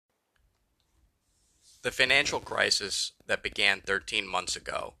The financial crisis that began 13 months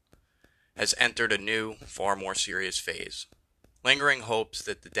ago has entered a new, far more serious phase. Lingering hopes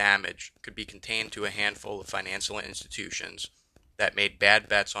that the damage could be contained to a handful of financial institutions that made bad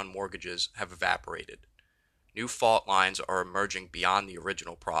bets on mortgages have evaporated. New fault lines are emerging beyond the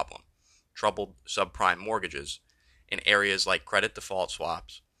original problem, troubled subprime mortgages, in areas like credit default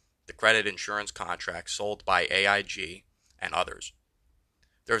swaps, the credit insurance contracts sold by AIG, and others.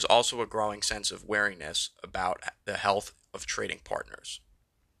 There is also a growing sense of wariness about the health of trading partners.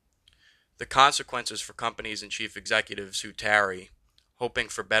 The consequences for companies and chief executives who tarry, hoping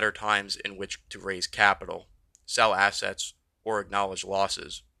for better times in which to raise capital, sell assets, or acknowledge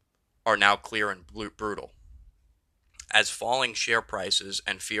losses, are now clear and brutal. As falling share prices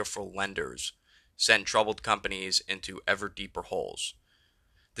and fearful lenders send troubled companies into ever deeper holes.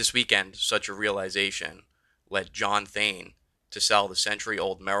 This weekend, such a realization led John Thane to sell the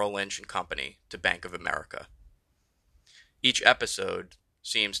century-old Merrill Lynch and Company to Bank of America. Each episode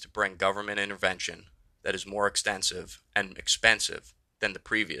seems to bring government intervention that is more extensive and expensive than the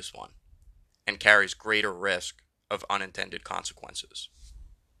previous one, and carries greater risk of unintended consequences.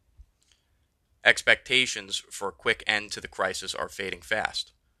 Expectations for a quick end to the crisis are fading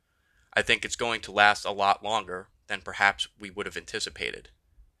fast. I think it's going to last a lot longer than perhaps we would have anticipated,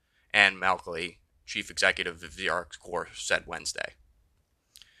 Anne Malkley, chief executive of Xerox Corp, said Wednesday.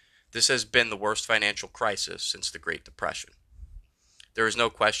 This has been the worst financial crisis since the Great Depression. There is no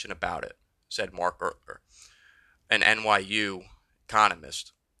question about it, said Mark Ertler, an NYU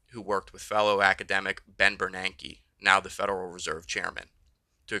economist who worked with fellow academic Ben Bernanke, now the Federal Reserve chairman,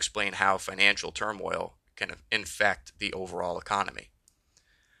 to explain how financial turmoil can infect the overall economy.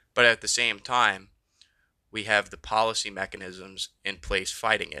 But at the same time, we have the policy mechanisms in place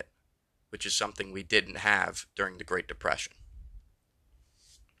fighting it, which is something we didn't have during the Great Depression.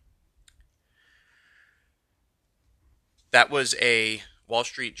 That was a Wall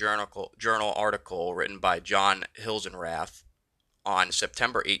Street Journal article written by John Hilsenrath on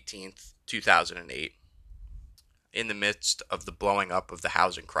September 18th, 2008, in the midst of the blowing up of the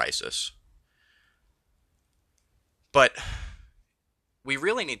housing crisis. But we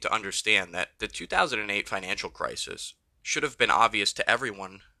really need to understand that the 2008 financial crisis should have been obvious to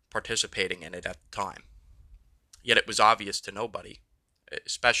everyone participating in it at the time. Yet it was obvious to nobody,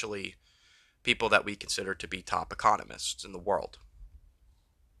 especially people that we consider to be top economists in the world.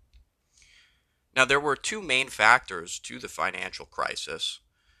 Now, there were two main factors to the financial crisis,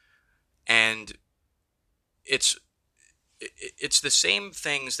 and it's the same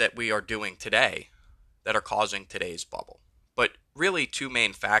things that we are doing today that are causing today's bubble. But really, two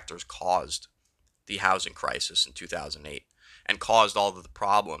main factors caused the housing crisis in 2008 and caused all of the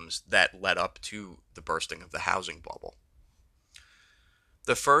problems that led up to the bursting of the housing bubble.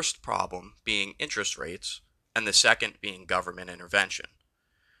 The first problem being interest rates, and the second being government intervention.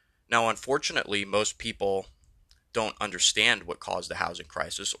 Now, unfortunately, most people don't understand what caused the housing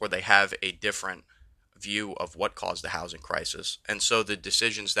crisis, or they have a different view of what caused the housing crisis, and so the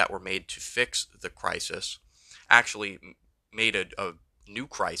decisions that were made to fix the crisis actually made a new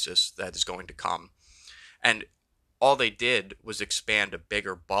crisis that is going to come, and all they did was expand a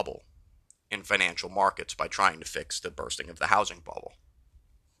bigger bubble in financial markets by trying to fix the bursting of the housing bubble.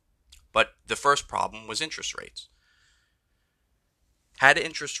 But the first problem was interest rates. Had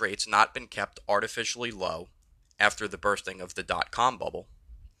interest rates not been kept artificially low after the bursting of the dot-com bubble,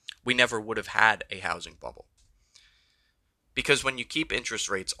 we never would have had a housing bubble. Because when you keep interest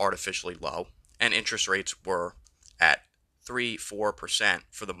rates artificially low, and interest rates were at 3-4%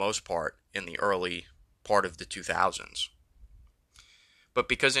 for the most part in the early part of the 2000s. But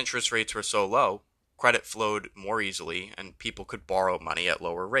because interest rates were so low, credit flowed more easily and people could borrow money at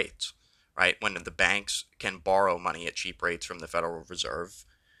lower rates, right? When the banks can borrow money at cheap rates from the Federal Reserve,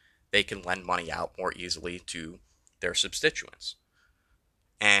 they can lend money out more easily to their substituents.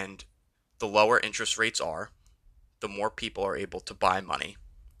 And the lower interest rates are, the more people are able to buy money,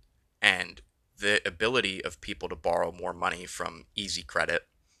 and the ability of people to borrow more money from easy credit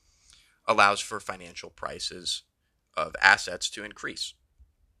allows for financial prices of assets to increase.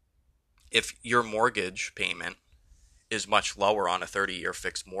 If your mortgage payment is much lower on a 30-year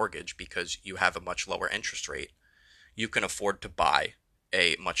fixed mortgage because you have a much lower interest rate, you can afford to buy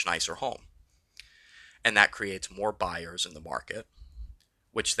a much nicer home. And that creates more buyers in the market,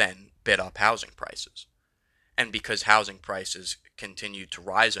 which then bid up housing prices. And because housing prices continue to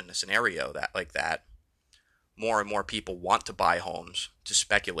rise in a scenario like that, more and more people want to buy homes to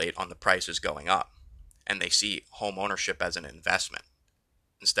speculate on the prices going up. And they see home ownership as an investment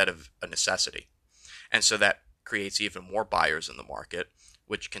instead of a necessity. And so that creates even more buyers in the market,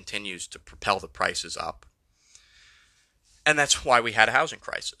 which continues to propel the prices up. And that's why we had a housing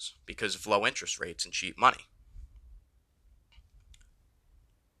crisis, because of low interest rates and cheap money.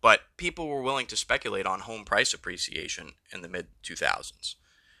 But people were willing to speculate on home price appreciation in the mid-2000s.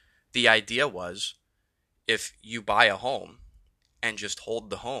 The idea was, if you buy a home and just hold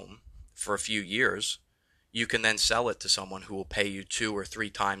the home for a few years, you can then sell it to someone who will pay you 2 or 3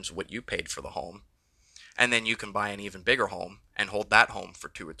 times what you paid for the home. And then you can buy an even bigger home and hold that home for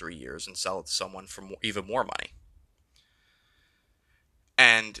 2 or 3 years and sell it to someone for even more money.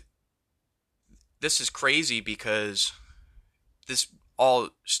 And this is crazy because this all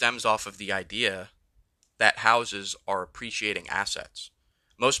stems off of the idea that houses are appreciating assets.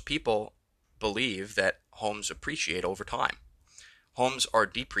 Most people believe that homes appreciate over time. Homes are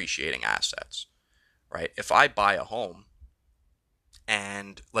depreciating assets, right? If I buy a home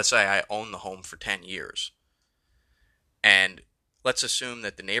and let's say I own the home for 10 years, and let's assume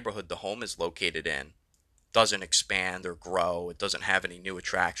that the neighborhood the home is located in doesn't expand or grow, it doesn't have any new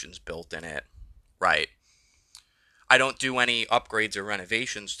attractions built in it, right? I don't do any upgrades or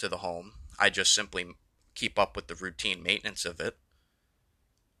renovations to the home. I just simply keep up with the routine maintenance of it,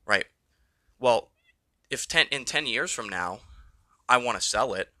 right? Well, if in 10 years from now, I want to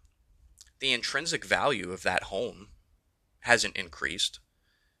sell it, the intrinsic value of that home hasn't increased,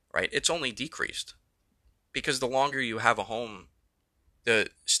 right? It's only decreased. Because the longer you have a home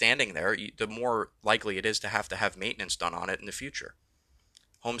standing there, the more likely it is to have maintenance done on it in the future.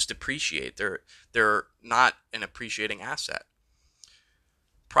 Homes depreciate. They're not an appreciating asset.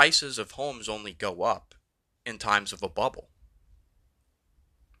 Prices of homes only go up in times of a bubble.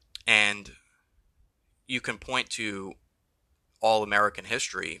 And you can point to all American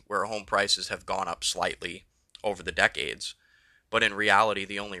history where home prices have gone up slightly over the decades. But in reality,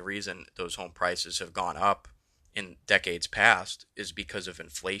 the only reason those home prices have gone up in decades past is because of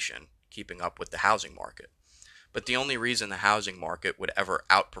inflation keeping up with the housing market. But the only reason the housing market would ever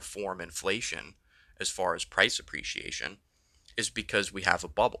outperform inflation as far as price appreciation is because we have a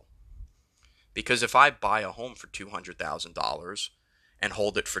bubble. Because if I buy a home for $200,000 and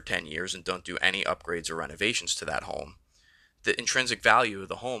hold it for 10 years and don't do any upgrades or renovations to that home, the intrinsic value of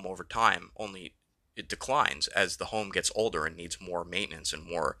the home over time it declines as the home gets older and needs more maintenance and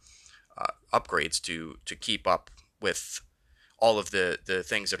more upgrades to keep up with all of the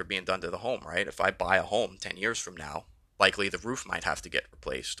things that are being done to the home, right? If I buy a home 10 years from now, likely the roof might have to get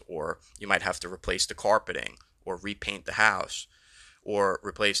replaced, or you might have to replace the carpeting, or repaint the house, or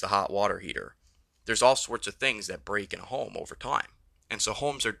replace the hot water heater. There's all sorts of things that break in a home over time. And so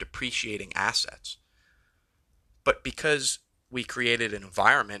homes are depreciating assets. But because we created an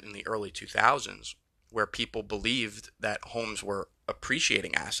environment in the early 2000s where people believed that homes were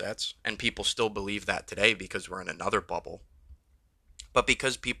appreciating assets, and people still believe that today because we're in another bubble. But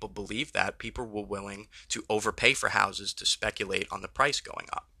because people believe that, people were willing to overpay for houses to speculate on the price going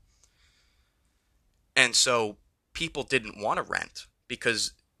up. And so people didn't want to rent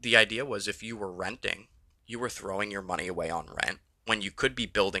because the idea was if you were renting, you were throwing your money away on rent when you could be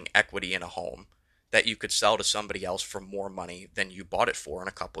building equity in a home that you could sell to somebody else for more money than you bought it for in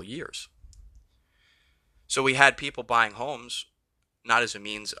a couple years. So we had people buying homes not as a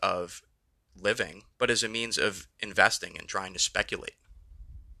means of living, but as a means of investing and trying to speculate.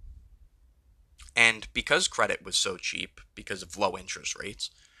 And because credit was so cheap, because of low interest rates,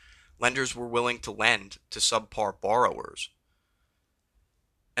 lenders were willing to lend to subpar borrowers.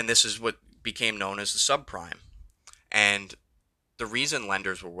 And this is what became known as the subprime. And the reason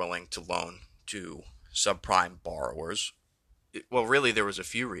lenders were willing to loan to subprime borrowers, well, really there was a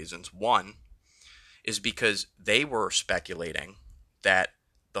few reasons. One is because they were speculating that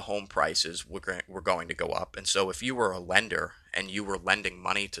the home prices were going to go up. And so if you were a lender and you were lending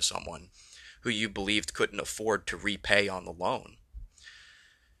money to someone who you believed couldn't afford to repay on the loan,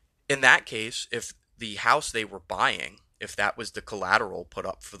 in that case, if the house they were buying, if that was the collateral put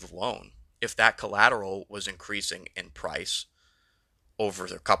up for the loan, if that collateral was increasing in price over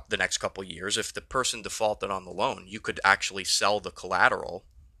the next couple of years, if the person defaulted on the loan, you could actually sell the collateral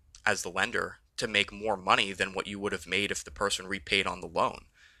as the lender to make more money than what you would have made if the person repaid on the loan.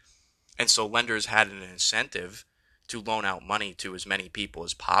 And so lenders had an incentive to loan out money to as many people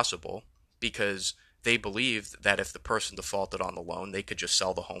as possible because they believed that if the person defaulted on the loan, they could just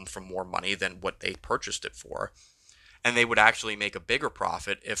sell the home for more money than what they purchased it for. And they would actually make a bigger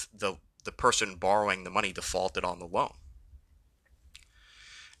profit if the person borrowing the money defaulted on the loan.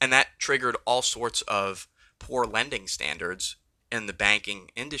 And that triggered all sorts of poor lending standards in the banking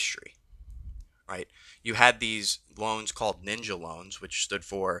industry, right? You had these loans called ninja loans, which stood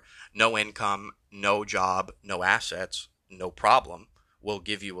for no income, no job, no assets, no problem, will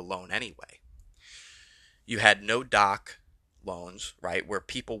give you a loan anyway. You had no doc loans, right, where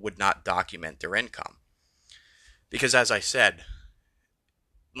people would not document their income. Because as I said,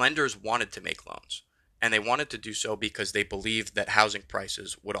 lenders wanted to make loans, and they wanted to do so because they believed that housing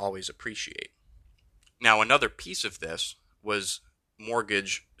prices would always appreciate. Now, another piece of this was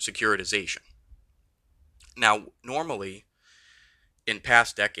mortgage securitization. Now, normally, in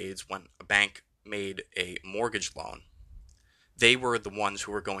past decades, when a bank made a mortgage loan, they were the ones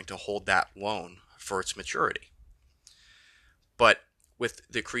who were going to hold that loan for its maturity. But with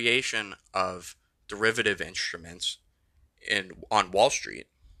the creation of derivative instruments on Wall Street,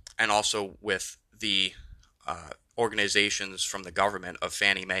 and also with the organizations from the government of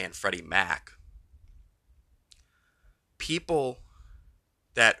Fannie Mae and Freddie Mac, people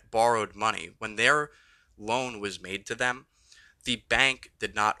that borrowed money, when their loan was made to them, the bank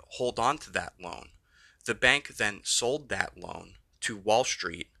did not hold on to that loan. The bank then sold that loan to Wall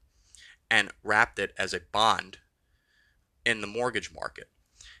Street and wrapped it as a bond in the mortgage market.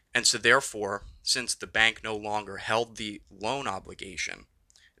 And so therefore, since the bank no longer held the loan obligation,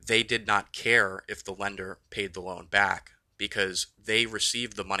 they did not care if the lender paid the loan back, because they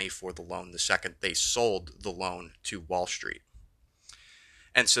received the money for the loan the second they sold the loan to Wall Street.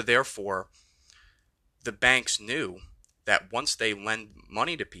 And so therefore, the banks knew that once they lend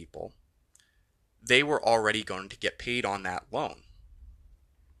money to people, they were already going to get paid on that loan.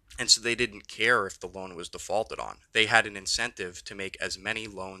 And so they didn't care if the loan was defaulted on. They had an incentive to make as many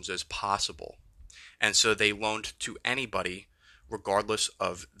loans as possible. And so they loaned to anybody regardless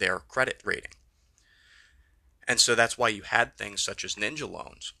of their credit rating. And so that's why you had things such as ninja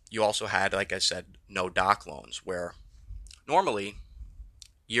loans. You also had, like I said, no doc loans, where normally,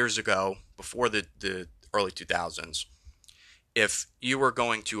 years ago, before the early 2000s, if you were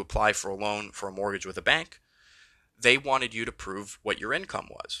going to apply for a loan for a mortgage with a bank, they wanted you to prove what your income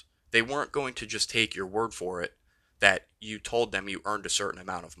was. They weren't going to just take your word for it that you told them you earned a certain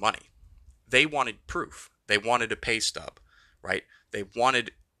amount of money. They wanted proof. They wanted a pay stub, right? They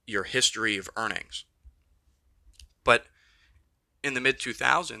wanted your history of earnings. But in the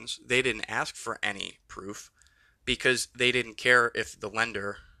mid-2000s, they didn't ask for any proof because they didn't care if the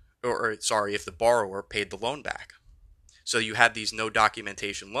lender, if the borrower paid the loan back. So you had these no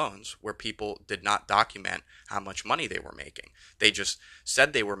documentation loans where people did not document how much money they were making. They just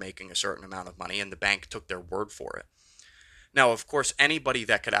said they were making a certain amount of money and the bank took their word for it. Now, of course, anybody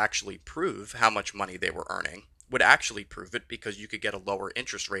that could actually prove how much money they were earning would actually prove it, because you could get a lower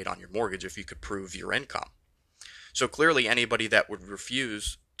interest rate on your mortgage if you could prove your income. So clearly anybody that would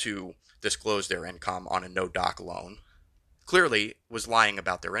refuse to disclose their income on a no-doc loan clearly was lying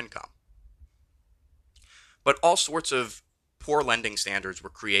about their income. But all sorts of poor lending standards were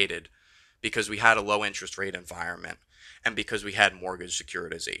created because we had a low interest rate environment and because we had mortgage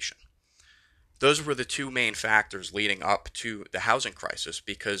securitization. Those were the two main factors leading up to the housing crisis,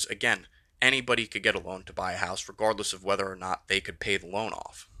 because, again, anybody could get a loan to buy a house regardless of whether or not they could pay the loan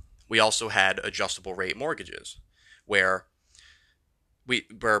off. We also had adjustable rate mortgages, where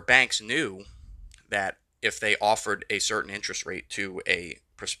banks knew that if they offered a certain interest rate to a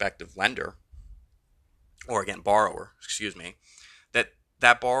prospective lender, or again, borrower,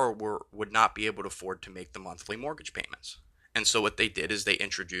 that borrower would not be able to afford to make the monthly mortgage payments. And so what they did is they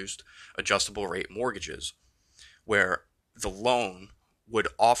introduced adjustable rate mortgages, where the loan would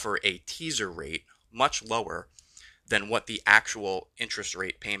offer a teaser rate much lower than what the actual interest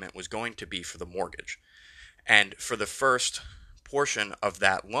rate payment was going to be for the mortgage. And for the first portion of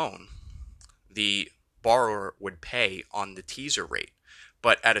that loan, the borrower would pay on the teaser rate.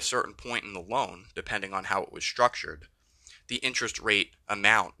 But at a certain point in the loan, depending on how it was structured, the interest rate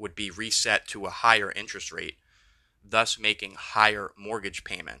amount would be reset to a higher interest rate, thus making higher mortgage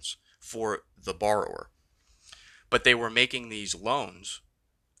payments for the borrower. But they were making these loans,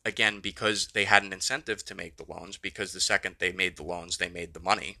 again, because they had an incentive to make the loans, because the second they made the loans, they made the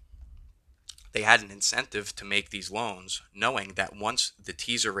money. They had an incentive to make these loans knowing that once the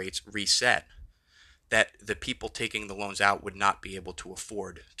teaser rates reset, that the people taking the loans out would not be able to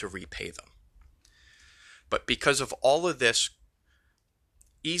afford to repay them. But because of all of this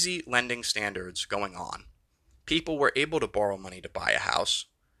easy lending standards going on, people were able to borrow money to buy a house,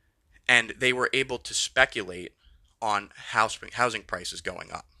 and they were able to speculate on housing prices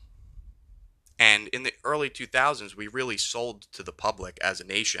going up. And in the early 2000s, we really sold to the public as a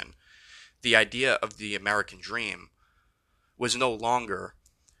nation the idea of the American dream was no longer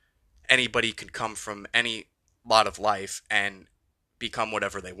anybody could come from any lot of life and become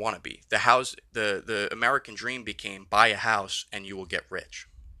whatever they want to be. The American dream became buy a house and you will get rich.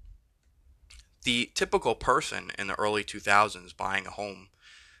 The typical person in the early 2000s buying a home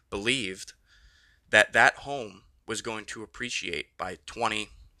believed that that home was going to appreciate by 20,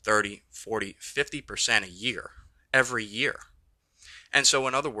 30, 40, 50% a year, every year. And so,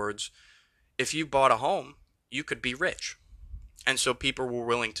 in other words, if you bought a home, you could be rich. And so people were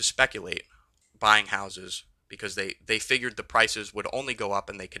willing to speculate buying houses because they figured the prices would only go up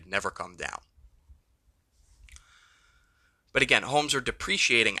and they could never come down. But again, homes are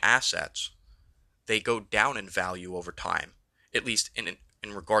depreciating assets. They go down in value over time, at least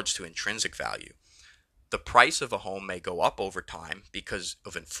in regards to intrinsic value. The price of a home may go up over time because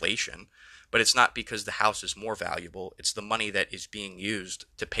of inflation, but it's not because the house is more valuable. It's the money that is being used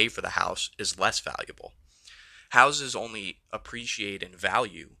to pay for the house is less valuable. Houses only appreciate in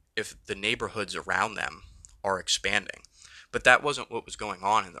value if the neighborhoods around them are expanding. But that wasn't what was going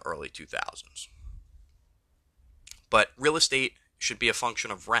on in the early 2000s. But real estate should be a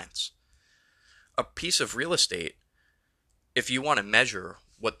function of rents. A piece of real estate, if you want to measure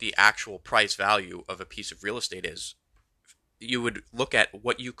what the actual price value of a piece of real estate is, you would look at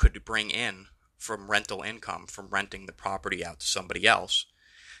what you could bring in from rental income, from renting the property out to somebody else,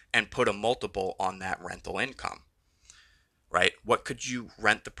 and put a multiple on that rental income, right? What could you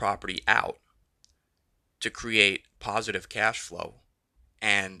rent the property out to create positive cash flow?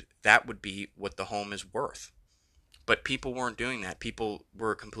 And that would be what the home is worth. But people weren't doing that. People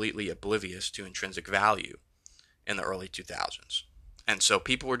were completely oblivious to intrinsic value in the early 2000s. And so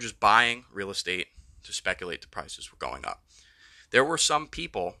people were just buying real estate to speculate the prices were going up. There were some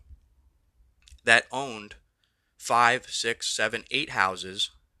people that owned 5, 6, 7, 8 houses.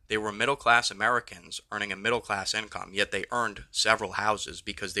 They were middle-class Americans earning a middle-class income, yet they earned several houses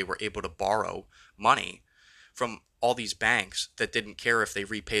because they were able to borrow money from all these banks that didn't care if they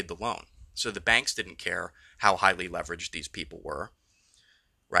repaid the loan. So the banks didn't care how highly leveraged these people were,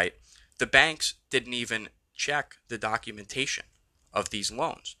 right? The banks didn't even check the documentation of these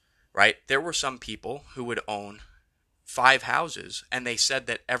loans, right? There were some people who would own 5 houses, and they said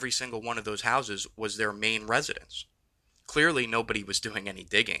that every single one of those houses was their main residence. Clearly, nobody was doing any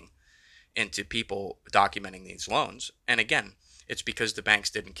digging into people documenting these loans. And again, it's because the banks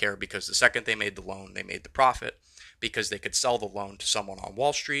didn't care, because the second they made the loan, they made the profit, because they could sell the loan to someone on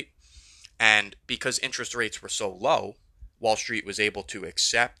Wall Street. And because interest rates were so low, Wall Street was able to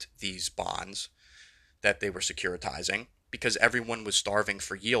accept these bonds that they were securitizing because everyone was starving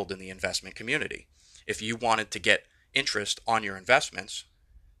for yield in the investment community. If you wanted to get interest on your investments,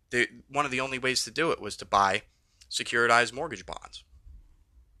 one of the only ways to do it was to buy securitized mortgage bonds.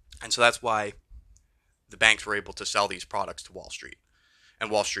 And so that's why the banks were able to sell these products to Wall Street,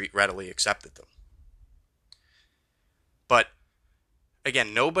 and Wall Street readily accepted them. But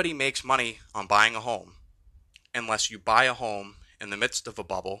again, nobody makes money on buying a home unless you buy a home in the midst of a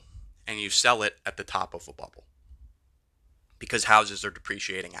bubble and you sell it at the top of a bubble, because houses are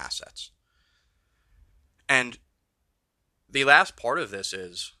depreciating assets. And the last part of this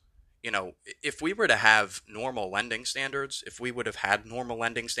is, if we were to have normal lending standards, if we would have had normal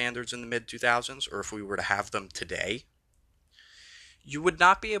lending standards in the mid-2000s, or if we were to have them today, you would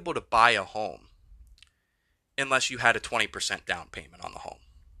not be able to buy a home unless you had a 20% down payment on the home.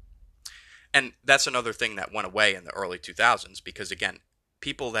 And that's another thing that went away in the early 2000s because, again,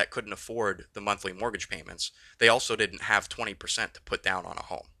 people that couldn't afford the monthly mortgage payments, they also didn't have 20% to put down on a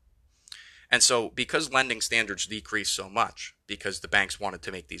home. And so because lending standards decreased so much, because the banks wanted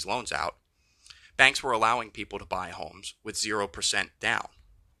to make these loans out, banks were allowing people to buy homes with 0% down,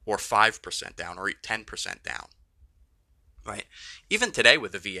 or 5% down, or 10% down, right? Even today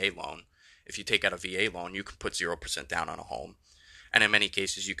with a VA loan, if you take out a VA loan, you can put 0% down on a home. And in many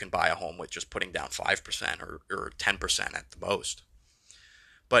cases, you can buy a home with just putting down 5% or 10% at the most.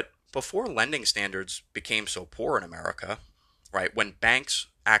 But before lending standards became so poor in America, right, when banks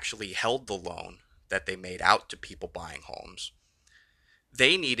actually held the loan that they made out to people buying homes,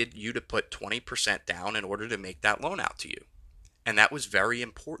 they needed you to put 20% down in order to make that loan out to you. And that was very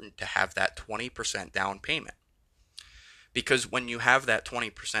important to have that 20% down payment. Because when you have that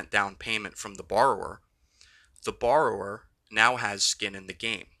 20% down payment from the borrower now has skin in the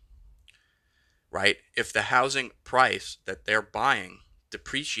game, right? If the housing price that they're buying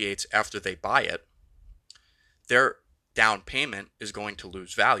depreciates after they buy it, their down payment is going to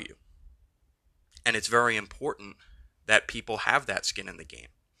lose value. And it's very important that people have that skin in the game.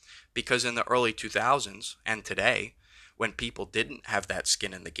 Because in the early 2000s and today, when people didn't have that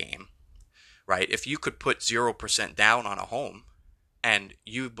skin in the game, right, if you could put 0% down on a home and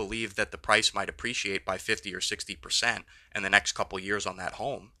you believe that the price might appreciate by 50 or 60% in the next couple years on that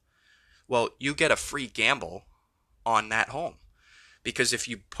home, well, you get a free gamble on that home Because if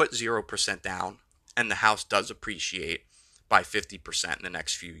you put 0% down and the house does appreciate by 50% in the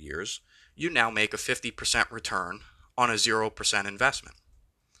next few years, you now make a 50% return on a 0% investment.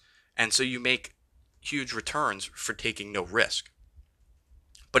 And so you make huge returns for taking no risk.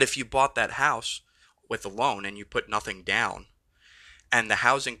 But if you bought that house with a loan and you put nothing down, and the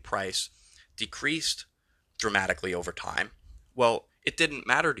housing price decreased dramatically over time, well, it didn't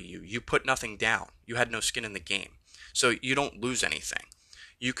matter to you. You put nothing down. You had no skin in the game. So you don't lose anything.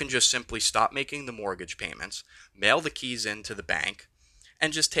 You can just simply stop making the mortgage payments, mail the keys into the bank,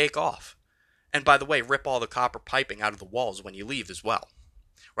 and just take off. And by the way, rip all the copper piping out of the walls when you leave as well,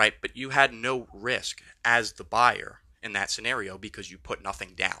 right? But you had no risk as the buyer in that scenario because you put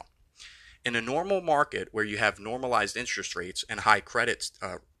nothing down. In a normal market where you have normalized interest rates and high credit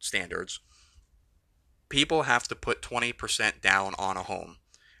standards, people have to put 20% down on a home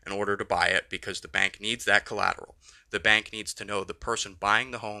in order to buy it because the bank needs that collateral. The bank needs to know the person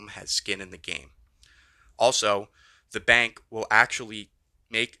buying the home has skin in the game. Also, the bank will actually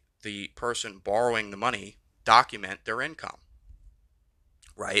make the person borrowing the money document their income,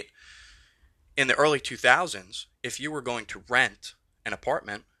 right? In the early 2000s, if you were going to rent an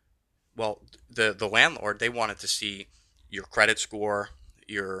apartment, well, the landlord, they wanted to see your credit score,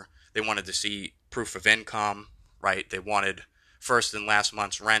 they wanted to see proof of income, right? They wanted first and last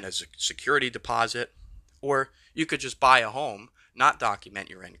month's rent as a security deposit. Or you could just buy a home, not document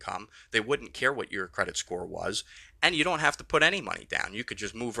your income. They wouldn't care what your credit score was, and you don't have to put any money down. You could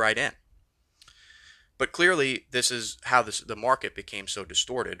just move right in. But clearly, this is how the market became so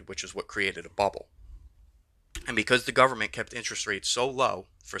distorted, which is what created a bubble. And because the government kept interest rates so low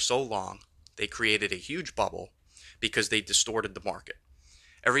for so long, they created a huge bubble because they distorted the market.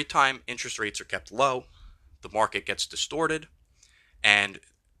 Every time interest rates are kept low, the market gets distorted and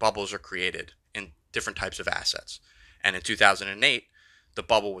bubbles are created in different types of assets. And in 2008, the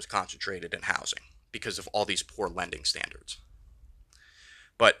bubble was concentrated in housing because of all these poor lending standards.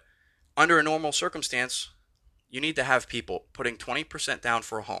 But under a normal circumstance, you need to have people putting 20% down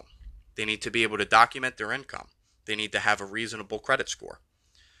for a home. They need to be able to document their income. They need to have a reasonable credit score.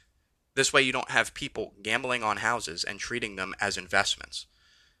 This way you don't have people gambling on houses and treating them as investments.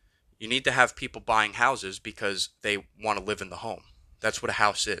 You need to have people buying houses because they want to live in the home. That's what a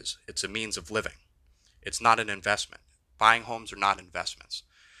house is. It's a means of living. It's not an investment. Buying homes are not investments.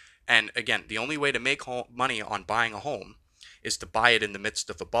 And again, the only way to make money on buying a home is to buy it in the midst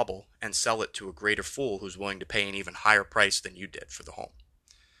of a bubble and sell it to a greater fool who's willing to pay an even higher price than you did for the home.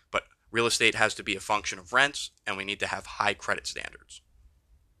 But real estate has to be a function of rents, and we need to have high credit standards.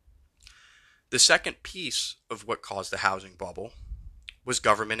 The second piece of what caused the housing bubble was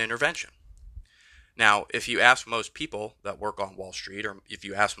government intervention. Now, if you ask most people that work on Wall Street, or if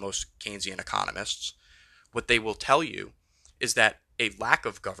you ask most Keynesian economists, what they will tell you is that a lack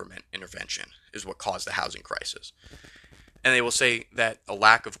of government intervention is what caused the housing crisis. And they will say that a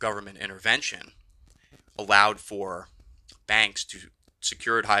lack of government intervention allowed for banks to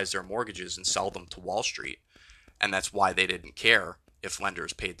securitize their mortgages and sell them to Wall Street, and that's why they didn't care if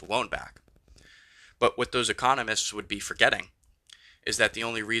lenders paid the loan back. But what those economists would be forgetting is that the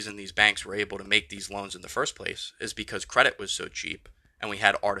only reason these banks were able to make these loans in the first place is because credit was so cheap and we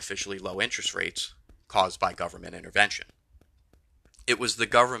had artificially low interest rates caused by government intervention. It was the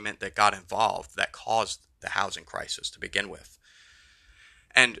government that got involved that caused the housing crisis to begin with.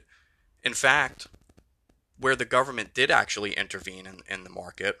 And in fact, where the government did actually intervene in the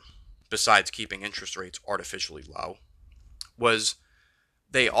market, besides keeping interest rates artificially low, was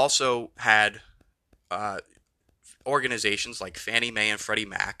they also had organizations like Fannie Mae and Freddie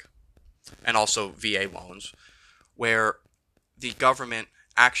Mac, and also VA loans, where the government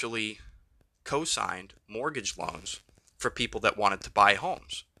actually co-signed mortgage loans for people that wanted to buy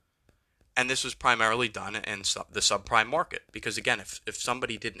homes. And this was primarily done in the subprime market. Because again, if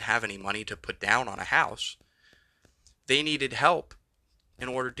somebody didn't have any money to put down on a house, they needed help in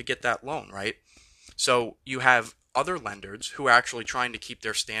order to get that loan, right? So you have other lenders who are actually trying to keep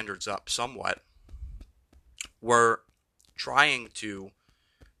their standards up somewhat, were trying to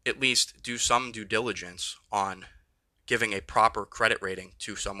at least do some due diligence on giving a proper credit rating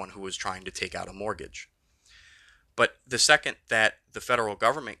to someone who was trying to take out a mortgage. But the second that the federal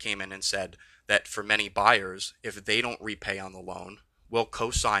government came in and said that for many buyers, if they don't repay on the loan, we'll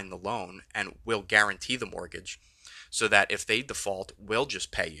co-sign the loan and we'll guarantee the mortgage so that if they default, we'll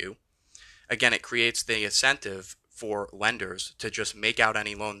just pay you. Again, it creates the incentive for lenders to just make out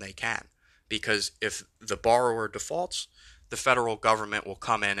any loan they can. Because if the borrower defaults, the federal government will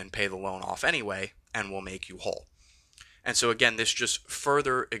come in and pay the loan off anyway and will make you whole. And so again, this just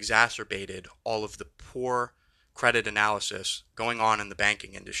further exacerbated all of the poor credit analysis going on in the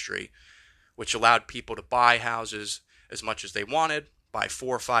banking industry, which allowed people to buy houses as much as they wanted, buy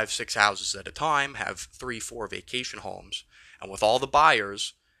 4, 5, 6 houses at a time, have 3, 4 vacation homes. And with all the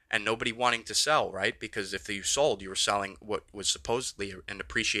buyers and nobody wanting to sell, right? Because if you sold, you were selling what was supposedly an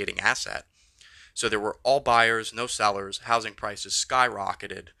appreciating asset. So there were all buyers, no sellers, housing prices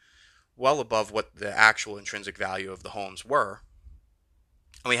skyrocketed well above what the actual intrinsic value of the homes were.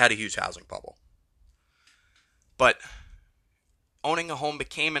 And we had a huge housing bubble. But owning a home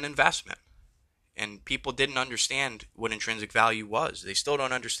became an investment. And people didn't understand what intrinsic value was. They still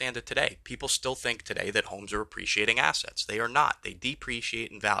don't understand it today. People still think today that homes are appreciating assets. They are not. They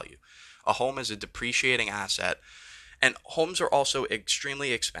depreciate in value. A home is a depreciating asset. And homes are also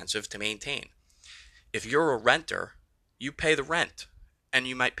extremely expensive to maintain. If you're a renter, you pay the rent and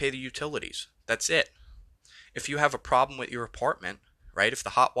you might pay the utilities. That's it. If you have a problem with your apartment, right, if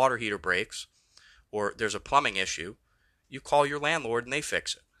the hot water heater breaks or there's a plumbing issue, you call your landlord and they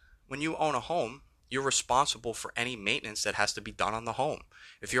fix it. When you own a home, you're responsible for any maintenance that has to be done on the home.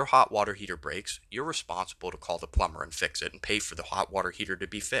 If your hot water heater breaks, you're responsible to call the plumber and fix it and pay for the hot water heater to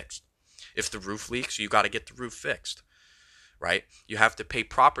be fixed. If the roof leaks, you got to get the roof fixed, right? You have to pay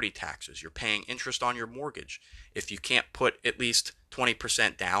property taxes. You're paying interest on your mortgage. If you can't put at least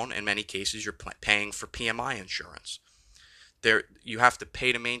 20% down, in many cases, you're paying for PMI insurance. You have to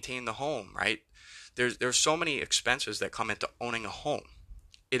pay to maintain the home, right? There's so many expenses that come into owning a home.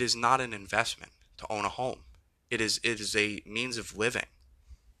 It is not an investment to own a home. It is a means of living.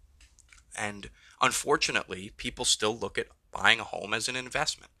 And unfortunately, people still look at buying a home as an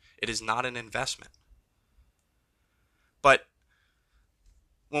investment. It is not an investment. But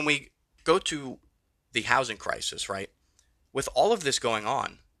when we go to the housing crisis, right, with all of this going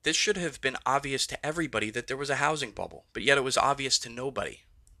on, this should have been obvious to everybody that there was a housing bubble, but yet it was obvious to nobody.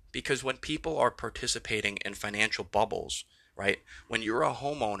 Because when people are participating in financial bubbles, right, when you're a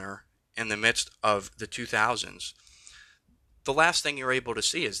homeowner in the midst of the 2000s, the last thing you're able to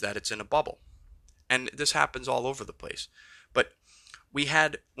see is that it's in a bubble. And this happens all over the place. But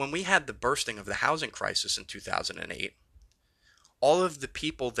when we had the bursting of the housing crisis in 2008, all of the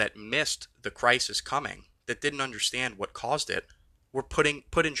people that missed the crisis coming, that didn't understand what caused it, were put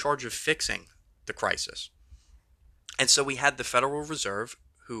in charge of fixing the crisis. And so we had the Federal Reserve,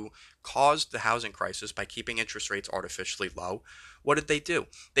 who caused the housing crisis by keeping interest rates artificially low. What did they do?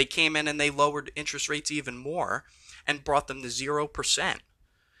 They came in and they lowered interest rates even more and brought them to 0%.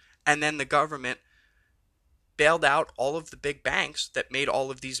 And then the government bailed out all of the big banks that made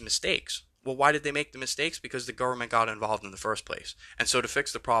all of these mistakes. Well, why did they make the mistakes? Because the government got involved in the first place. And so to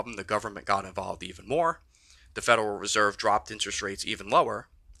fix the problem, the government got involved even more. The Federal Reserve dropped interest rates even lower.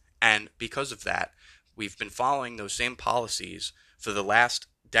 And because of that, we've been following those same policies for the last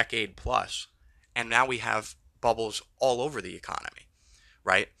decade plus. And now we have bubbles all over the economy,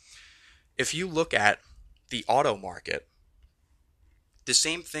 right? If you look at the auto market, the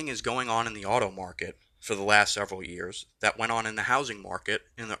same thing is going on in the auto market for the last several years that went on in the housing market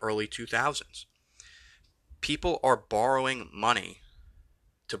in the early 2000s. People are borrowing money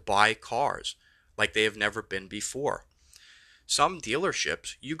to buy cars like they have never been before. Some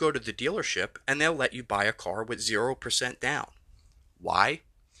dealerships, you go to the dealership and they'll let you buy a car with 0% down. Why?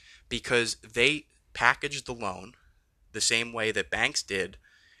 Because they packaged the loan the same way that banks did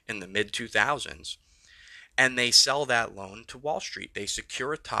in the mid-2000s, and they sell that loan to Wall Street. They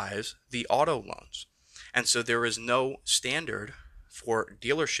securitize the auto loans. And so there is no standard for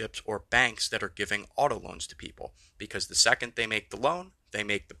dealerships or banks that are giving auto loans to people, because the second they make the loan, they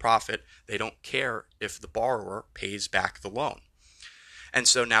make the profit. They don't care if the borrower pays back the loan. And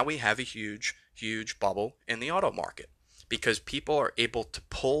so now we have a huge, huge bubble in the auto market because people are able to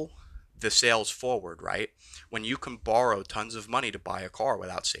pull the sales forward, right? When you can borrow tons of money to buy a car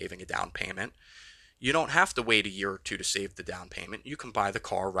without saving a down payment, you don't have to wait a year or two to save the down payment. You can buy the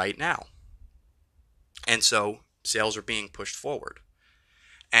car right now. And so sales are being pushed forward.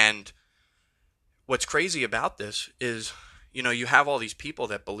 And what's crazy about this is, you have all these people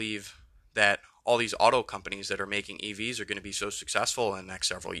that believe that all these auto companies that are making EVs are going to be so successful in the next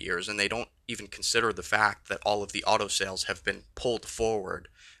several years, and they don't even consider the fact that all of the auto sales have been pulled forward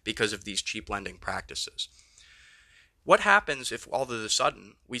because of these cheap lending practices. What happens if all of a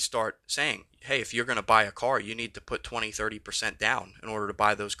sudden we start saying, hey, if you're going to buy a car, you need to put 20-30% down in order to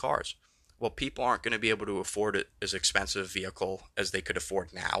buy those cars? Well, people aren't going to be able to afford it as expensive vehicle as they could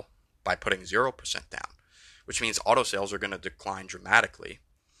afford now by putting 0% down, which means auto sales are going to decline dramatically,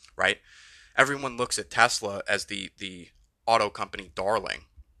 right? Everyone looks at Tesla as the auto company darling.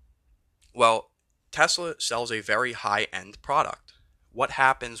 Well, Tesla sells a very high-end product. What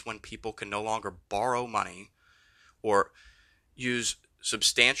happens when people can no longer borrow money or use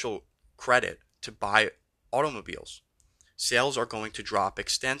substantial credit to buy automobiles. Sales are going to drop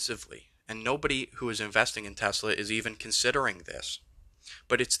extensively, and nobody who is investing in Tesla is even considering this.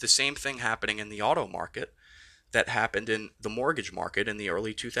 But it's the same thing happening in the auto market that happened in the mortgage market in the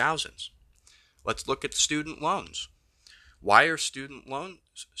early 2000s. Let's look at student loans. Why are student loans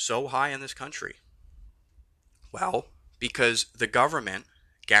so high in this country? Well, because the government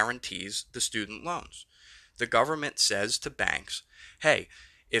guarantees the student loans. The government says to banks, hey,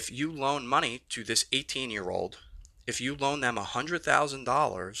 if you loan money to this 18-year-old, if you loan them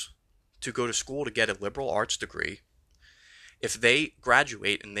 $100,000 to go to school to get a liberal arts degree, if they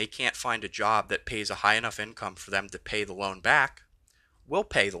graduate and they can't find a job that pays a high enough income for them to pay the loan back, we'll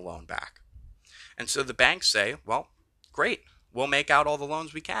pay the loan back. And so the banks say, well, great, we'll make out all the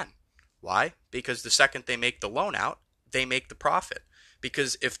loans we can. Why? Because the second they make the loan out, they make the profit.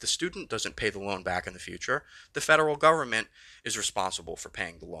 Because if the student doesn't pay the loan back in the future, the federal government is responsible for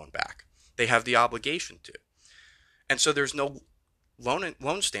paying the loan back. They have the obligation to. And so there's no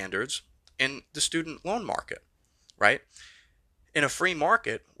loan standards in the student loan market, right? In a free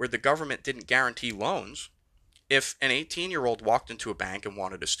market where the government didn't guarantee loans, if an 18-year-old walked into a bank and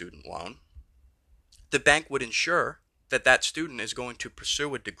wanted a student loan, the bank would ensure that that student is going to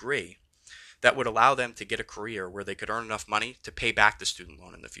pursue a degree that would allow them to get a career where they could earn enough money to pay back the student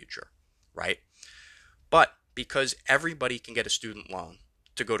loan in the future, right? But because everybody can get a student loan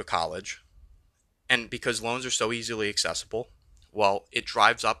to go to college, and because loans are so easily accessible, well, it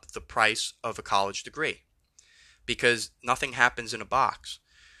drives up the price of a college degree. Because nothing happens in a box.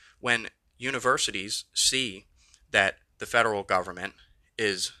 When universities see that the federal government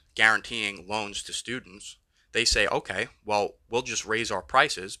is guaranteeing loans to students, they say, okay, well, we'll just raise our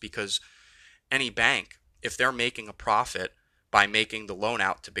prices, because any bank, if they're making a profit by making the loan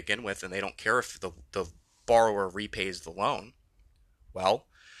out to begin with, and they don't care if the borrower repays the loan, well,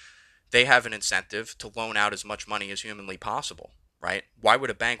 they have an incentive to loan out as much money as humanly possible, right? Why would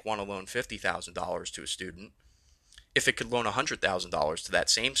a bank want to loan $50,000 to a student if it could loan $100,000 to that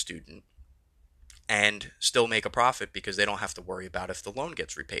same student and still make a profit, because they don't have to worry about if the loan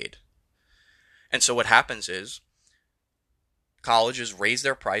gets repaid? And so what happens is colleges raise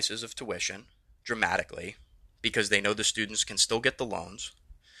their prices of tuition dramatically because they know the students can still get the loans.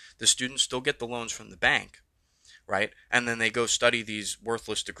 The students still get the loans from the bank, right? And then they go study these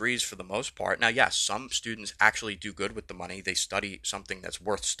worthless degrees for the most part. Now, yes, some students actually do good with the money. They study something that's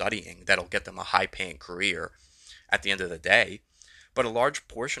worth studying that'll get them a high-paying career at the end of the day. But a large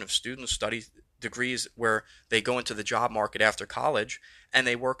portion of students study degrees where they go into the job market after college and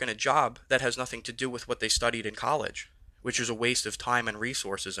they work in a job that has nothing to do with what they studied in college, which is a waste of time and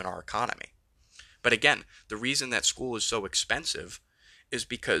resources in our economy. But again, the reason that school is so expensive is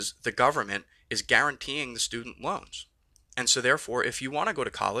because the government is guaranteeing the student loans. And so therefore, if you want to go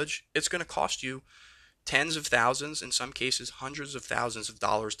to college, it's going to cost you tens of thousands, in some cases hundreds of thousands of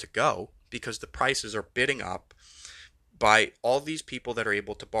dollars to go, because the prices are bidding up by all these people that are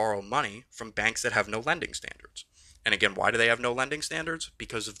able to borrow money from banks that have no lending standards. And again, why do they have no lending standards?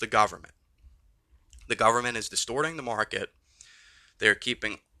 Because of the government. The government is distorting the market. They're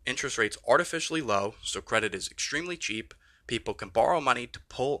keeping interest rates artificially low, so credit is extremely cheap. People can borrow money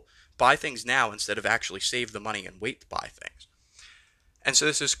to buy things now instead of actually save the money and wait to buy things. And so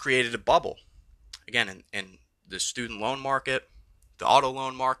this has created a bubble. Again, in the student loan market, the auto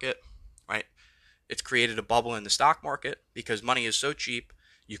loan market, right? It's created a bubble in the stock market because money is so cheap,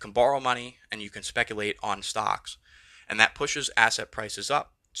 you can borrow money and you can speculate on stocks. And that pushes asset prices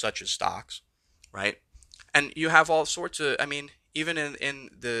up, such as stocks, right? And you have all sorts of, even in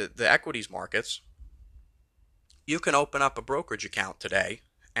the equities markets, you can open up a brokerage account today,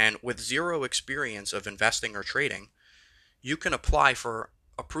 and with zero experience of investing or trading, you can apply for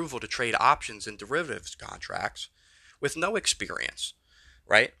approval to trade options and derivatives contracts with no experience,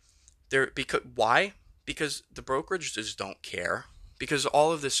 right? Why? Because the brokerages don't care, because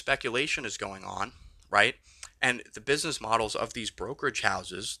all of this speculation is going on, right? And the business models of these brokerage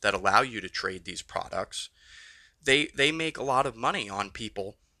houses that allow you to trade these products, they make a lot of money on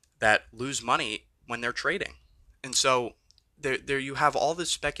people that lose money when they're trading. And so there you have all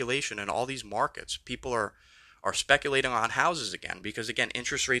this speculation in all these markets. People are speculating on houses again because, again,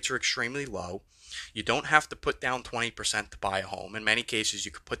 interest rates are extremely low. You don't have to put down 20% to buy a home. In many cases,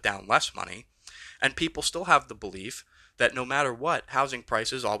 you could put down less money. And people still have the belief that no matter what, housing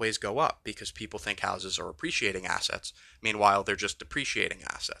prices always go up because people think houses are appreciating assets. Meanwhile, they're just depreciating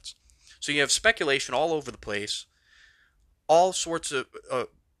assets. So you have speculation all over the place. All sorts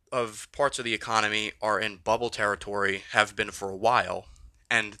of parts of the economy are in bubble territory, have been for a while,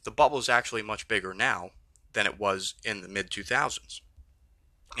 and the bubble is actually much bigger now than it was in the mid 2000s.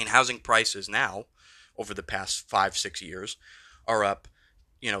 I mean, housing prices now, over the past 5-6 years, are up,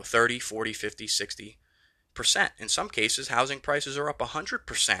 30, 40, 50, 60%. In some cases, housing prices are up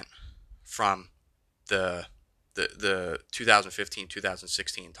 100% from the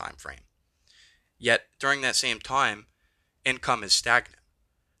 2015-2016 time frame. Yet during that same time, income is stagnant.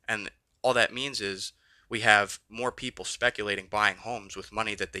 And all that means is we have more people speculating buying homes with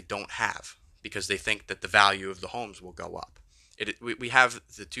money that they don't have because they think that the value of the homes will go up. We have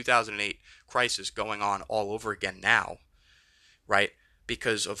the 2008 crisis going on all over again now, right?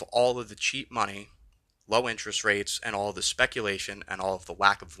 Because of all of the cheap money, low interest rates, and all of the speculation and all of the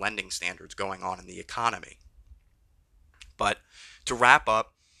lack of lending standards going on in the economy. But to wrap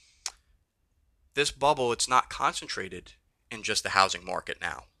up, this bubble, it's not concentrated in just the housing market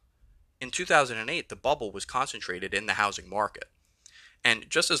now. In 2008, the bubble was concentrated in the housing market. And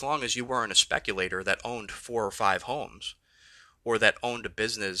just as long as you weren't a speculator that owned 4 or 5 homes, or that owned a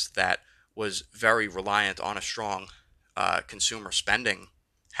business that was very reliant on a strong consumer spending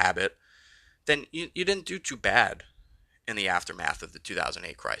habit, then you didn't do too bad in the aftermath of the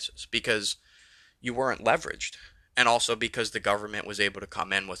 2008 crisis because you weren't leveraged. And also because the government was able to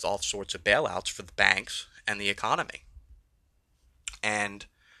come in with all sorts of bailouts for the banks and the economy. And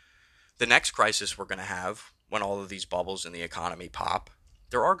the next crisis we're going to have, when all of these bubbles in the economy pop,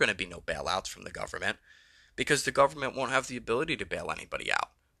 there are going to be no bailouts from the government because the government won't have the ability to bail anybody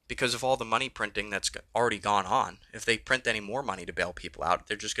out because of all the money printing that's already gone on. If they print any more money to bail people out,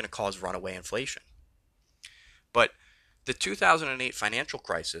 they're just going to cause runaway inflation. But the 2008 financial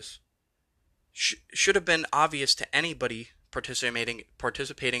crisis should have been obvious to anybody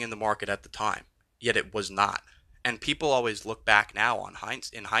participating in the market at the time, yet it was not. And people always look back now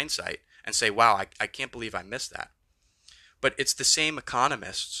in hindsight and say, wow, I can't believe I missed that. But it's the same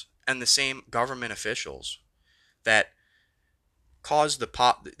economists and the same government officials that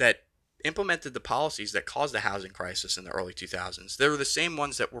that implemented the policies that caused the housing crisis in the early 2000s. They were the same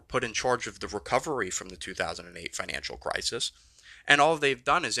ones that were put in charge of the recovery from the 2008 financial crisis. And all they've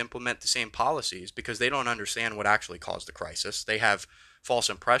done is implement the same policies because they don't understand what actually caused the crisis. They have false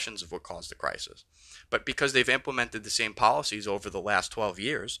impressions of what caused the crisis. But because they've implemented the same policies over the last 12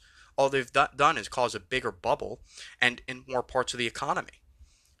 years, all they've done is cause a bigger bubble and in more parts of the economy.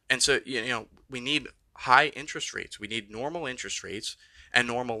 And so, we need high interest rates. We need normal interest rates and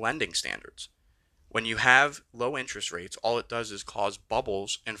normal lending standards. When you have low interest rates, all it does is cause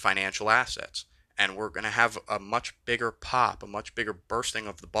bubbles in financial assets. And we're going to have a much bigger pop, a much bigger bursting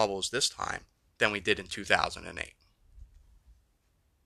of the bubbles this time than we did in 2008.